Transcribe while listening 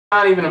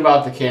Not even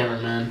about the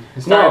camera, man.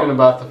 It's not even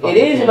about the fucking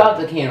camera. It is camera.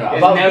 about the camera. It's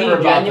about never being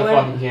about genuine.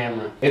 the fucking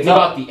camera. It's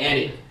about the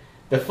edit.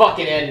 The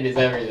fucking edit is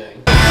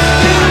everything.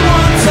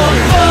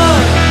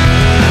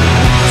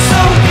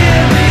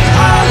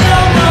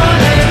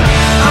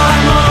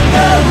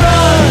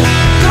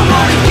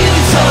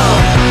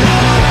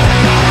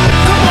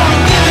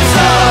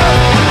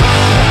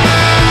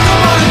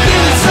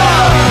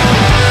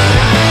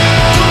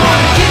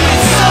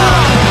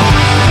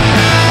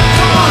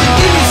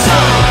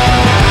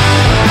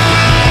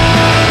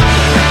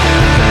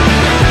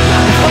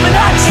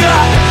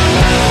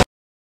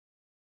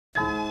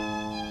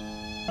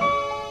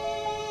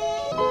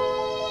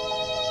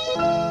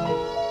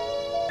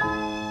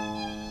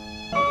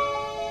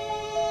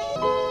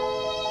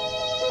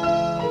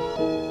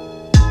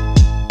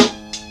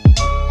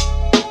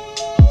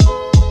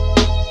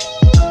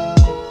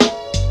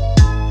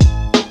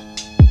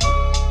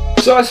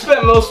 So I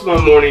spent most of my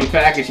morning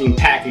packaging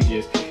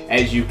packages,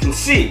 as you can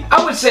see.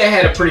 I would say I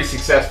had a pretty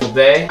successful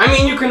day. I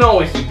mean, you can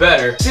always do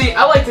better. See,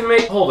 I like to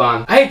make, hold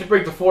on, I hate to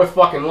break the fourth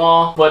fucking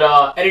law,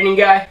 but editing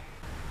guy,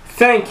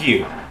 thank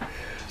you.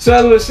 So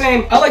as I was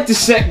saying, I like to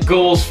set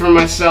goals for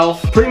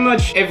myself pretty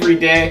much every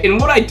day. And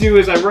what I do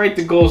is I write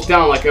the goals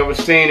down like I was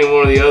saying in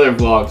one of the other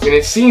vlogs. And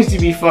it seems to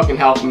be fucking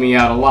helping me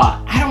out a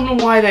lot. I don't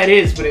know why that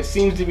is, but it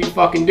seems to be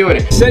fucking doing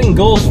it. Setting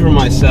goals for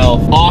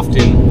myself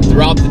often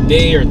throughout the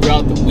day or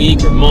throughout the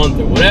week or month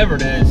or whatever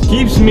it is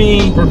keeps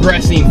me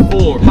progressing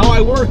forward. How I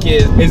work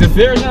is if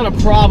there's not a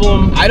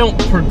problem, I don't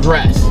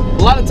progress.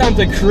 A lot of times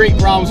I create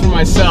problems for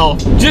myself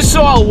just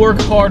so I'll work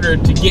harder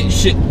to get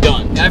shit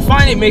done. And I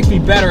find it makes me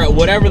better at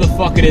whatever the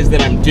fuck it is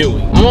that I'm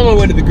doing. I'm on my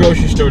way to the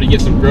grocery store to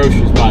get some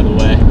groceries, by the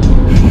way.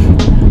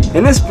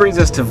 And this brings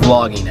us to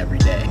vlogging every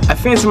day. I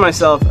fancy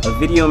myself a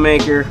video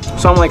maker,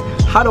 so I'm like,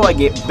 how do I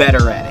get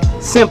better at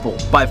it? Simple,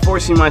 by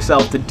forcing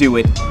myself to do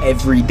it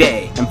every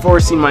day. I'm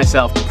forcing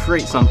myself to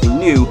create something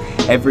new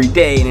every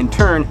day, and in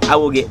turn, I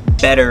will get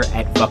better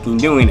at fucking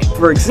doing it.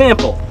 For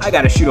example, I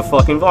gotta shoot a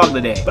fucking vlog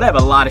today, but I have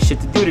a lot of shit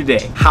to do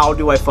today. How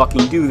do I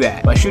fucking do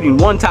that? By shooting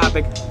one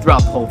topic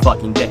throughout the whole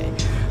fucking day.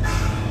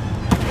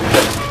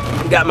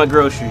 Got my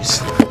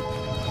groceries.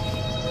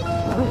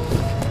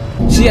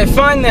 See, I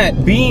find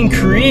that being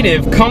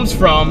creative comes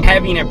from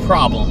having a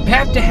problem. You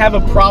have to have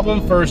a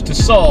problem first to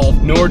solve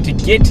in order to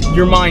get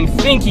your mind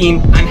thinking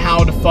on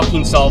how to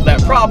fucking solve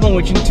that problem,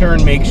 which in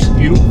turn makes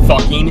you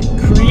fucking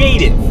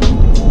creative.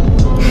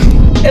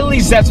 At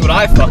least that's what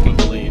I fucking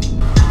believe.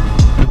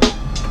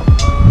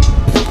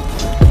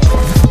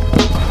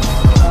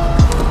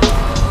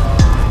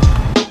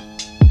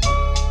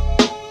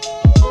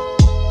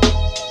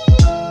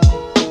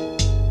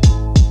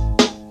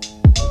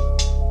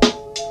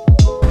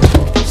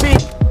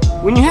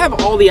 When you have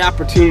all the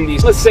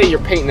opportunities, let's say you're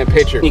painting a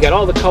picture, you got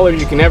all the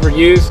colors you can ever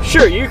use,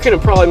 sure, you're gonna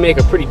probably make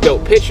a pretty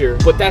dope picture,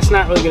 but that's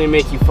not really gonna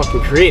make you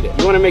fucking creative.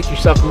 You wanna make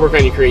yourself work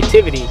on your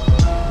creativity,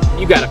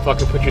 you gotta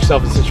fucking put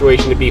yourself in a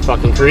situation to be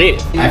fucking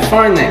creative. I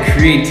find that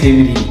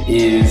creativity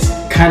is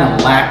kind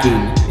of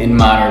lacking in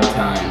modern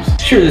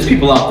times. Sure, there's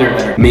people out there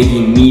that are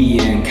making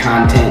media and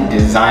content,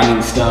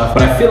 designing stuff,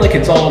 but I feel like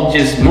it's all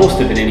just,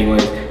 most of it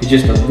anyways, is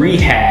just a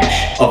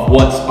rehash of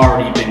what's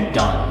already been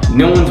done.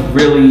 No one's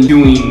really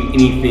doing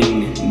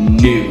anything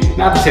new.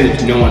 Not to say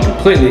there's no one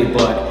completely,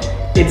 but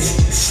it's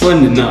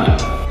slim to none.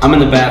 I'm in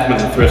the bathroom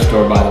at the thrift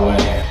store, by the way.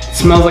 It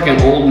smells like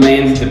an old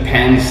man's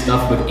Depends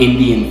stuffed with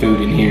Indian food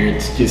in here.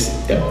 It's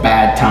just a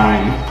bad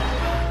time.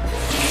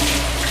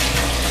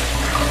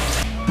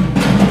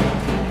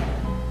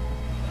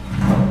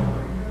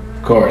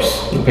 Of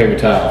course, no paper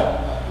towel.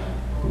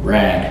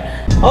 Rad.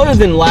 Other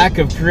than lack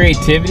of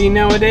creativity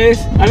nowadays,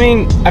 I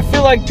mean, I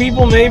feel like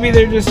people, maybe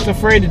they're just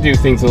afraid to do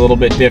things a little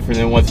bit different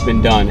than what's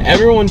been done.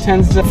 Everyone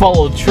tends to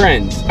follow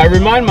trends. I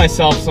remind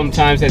myself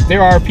sometimes that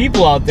there are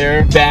people out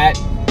there that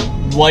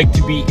like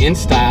to be in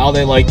style,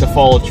 they like to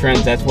follow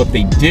trends, that's what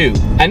they do.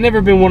 I've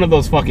never been one of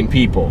those fucking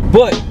people.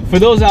 But for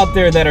those out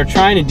there that are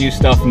trying to do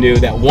stuff new,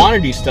 that want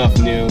to do stuff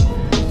new,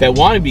 that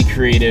want to be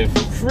creative,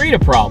 create a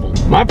problem.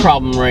 My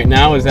problem right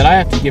now is that I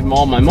have to give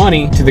all my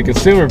money to the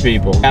consumer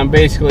people. I'm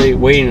basically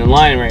waiting in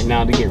line right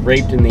now to get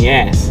raped in the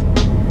ass.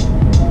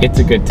 It's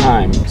a good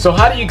time. So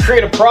how do you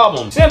create a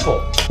problem?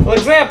 Simple. For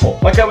example,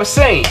 like I was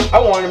saying, I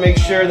wanted to make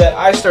sure that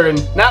I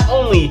started not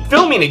only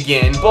filming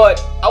again, but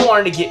I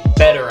wanted to get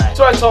better at it.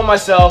 So I told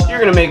myself, you're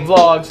gonna make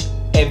vlogs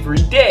every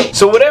day.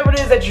 So whatever it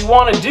is that you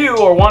want to do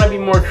or want to be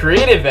more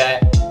creative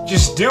at,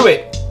 just do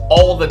it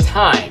all the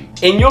time.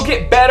 And you'll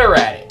get better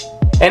at it.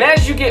 And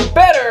as you get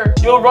better,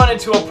 you'll run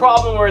into a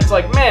problem where it's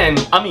like, man,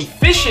 I'm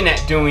efficient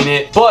at doing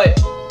it,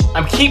 but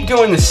I'm keep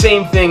doing the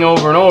same thing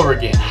over and over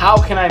again. How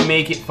can I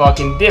make it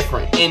fucking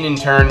different? And in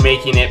turn,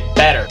 making it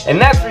better. And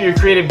that's where your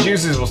creative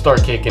juices will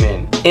start kicking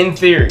in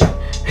theory.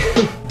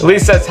 At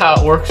least that's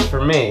how it works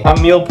for me.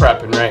 I'm meal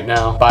prepping right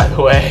now, by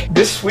the way.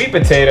 This sweet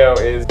potato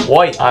is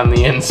white on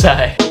the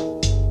inside.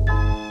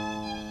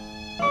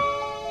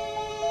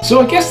 So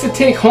I guess the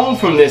take home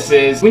from this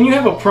is, when you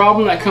have a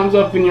problem that comes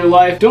up in your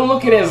life, don't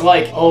look at it as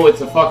like, oh,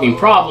 it's a fucking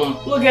problem.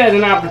 Look at it as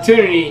an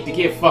opportunity to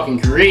get fucking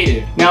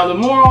creative. Now, the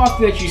more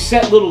often that you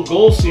set little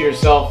goals to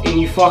yourself and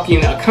you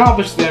fucking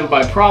accomplish them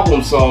by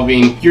problem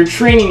solving, you're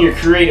training your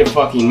creative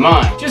fucking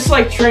mind. Just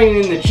like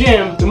training in the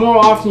gym, the more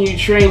often you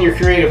train your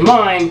creative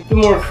mind, the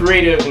more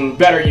creative and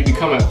better you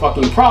become at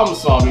fucking problem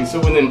solving.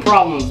 So when then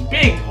problems,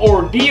 big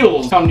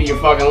ordeals come to your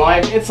fucking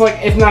life, it's like,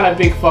 it's not a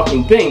big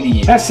fucking thing to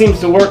you. That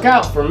seems to work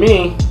out for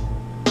me.